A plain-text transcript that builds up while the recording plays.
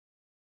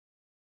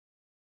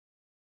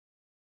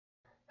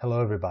Hello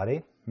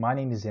everybody, my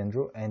name is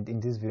Andrew, and in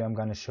this video I'm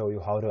going to show you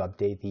how to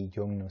update the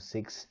Yongnuo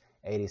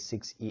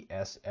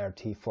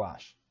YN686EX-RT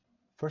flash.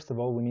 First of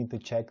all, we need to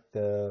check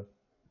the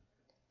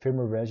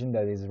firmware version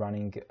that is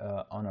running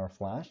on our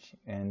flash,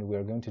 and we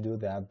are going to do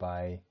that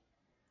by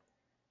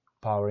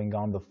powering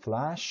on the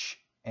flash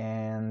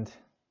and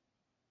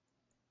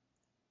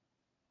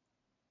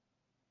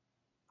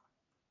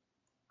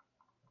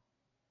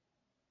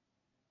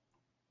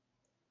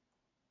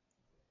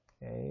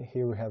okay,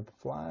 here we have the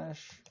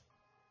flash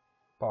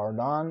powered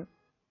on.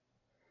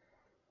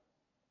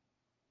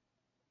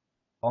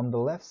 On the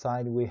left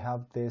side we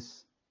have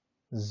this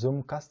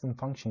zoom custom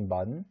function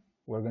button.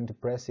 We're going to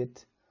press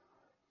it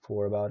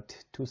for about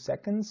 2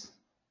 seconds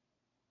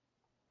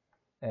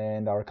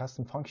and our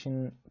custom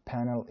function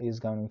panel is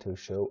going to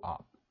show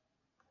up.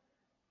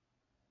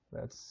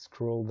 Let's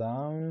scroll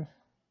down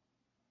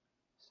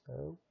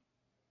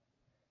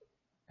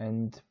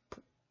and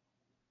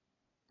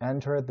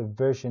enter the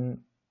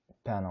version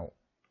panel,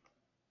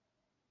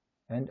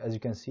 and as you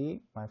can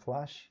see, my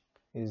flash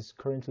is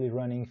currently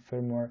running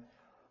firmware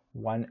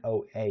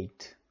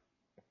 108,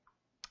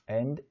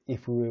 and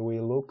if we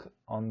look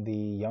on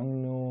the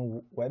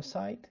Yongnuo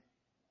website,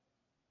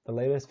 the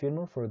latest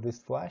firmware for this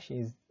flash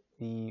is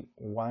the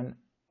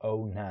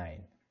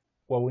 109.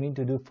 What we need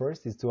to do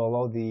first is to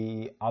allow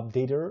the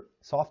updater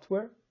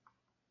software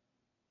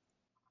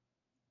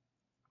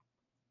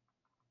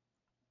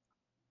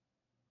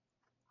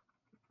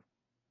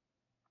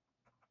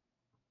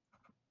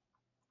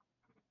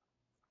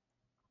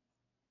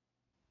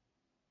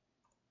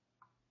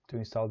to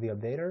install the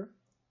updater.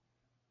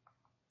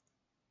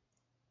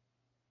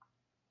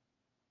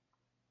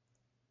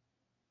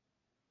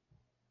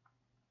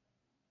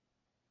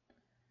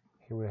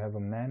 Here we have a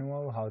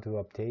manual how to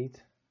update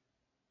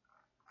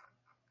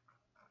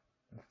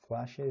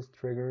flashes,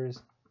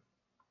 triggers.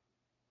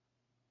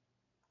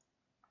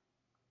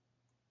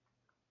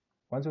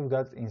 Once we've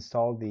got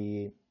installed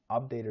the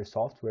updater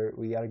software,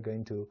 we are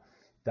going to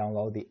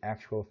download the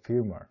actual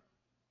firmware.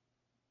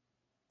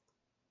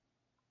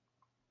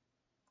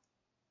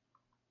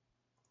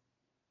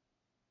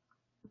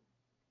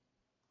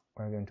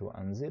 We're going to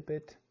unzip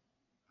it.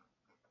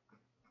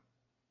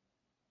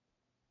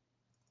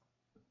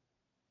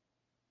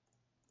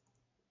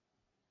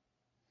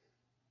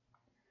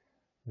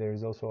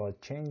 There's also a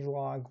change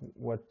log.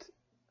 What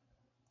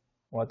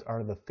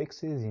are the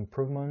fixes,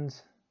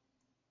 improvements?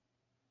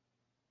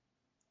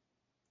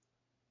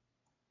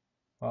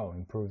 Oh,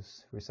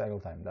 improves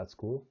recycle time. That's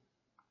cool.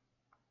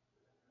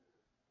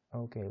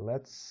 Okay,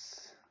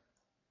 let's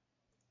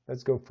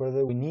go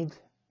further.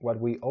 What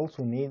we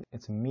also need,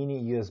 it's a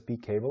mini USB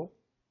cable.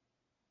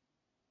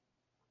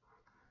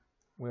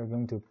 We're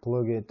going to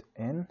plug it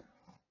in.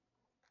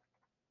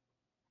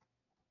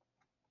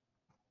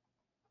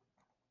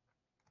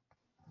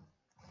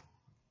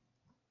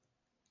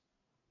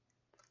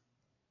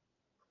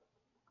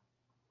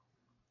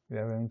 We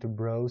are going to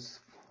browse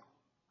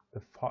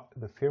the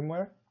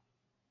firmware.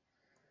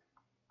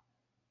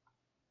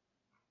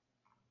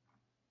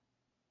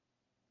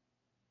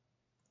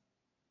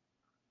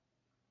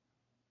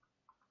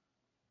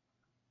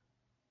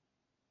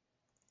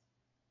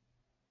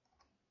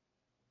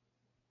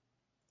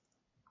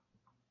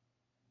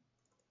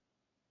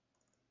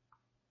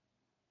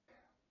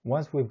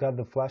 Once we've got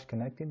the flash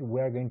connected, we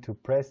are going to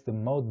press the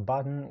mode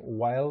button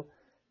while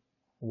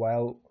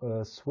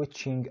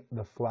switching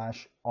the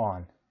flash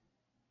on.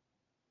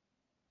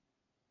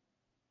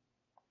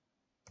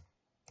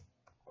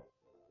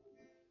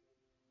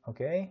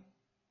 Okay.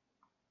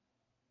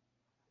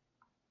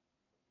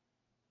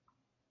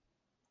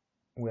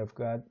 We've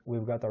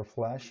got our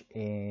flash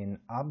in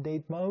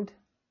update mode,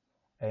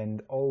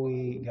 and all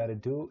we gotta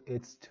do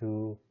is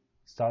to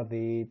start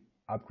the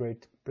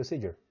upgrade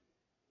procedure.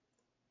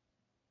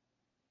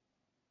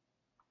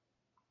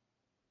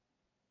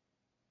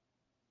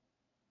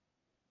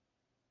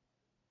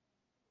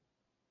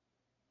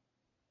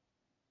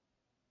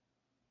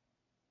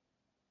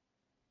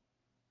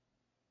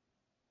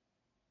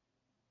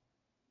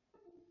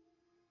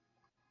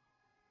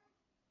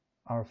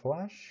 Our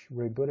flash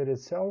rebooted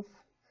itself.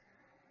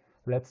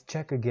 Let's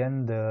check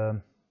again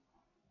the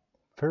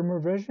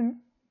firmware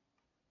version.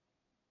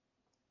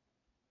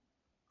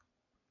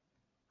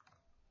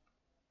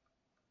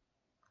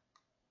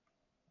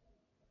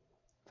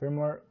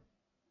 Firmware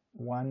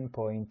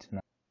 1.9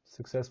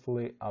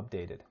 successfully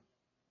updated.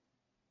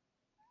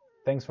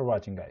 Thanks for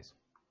watching, guys.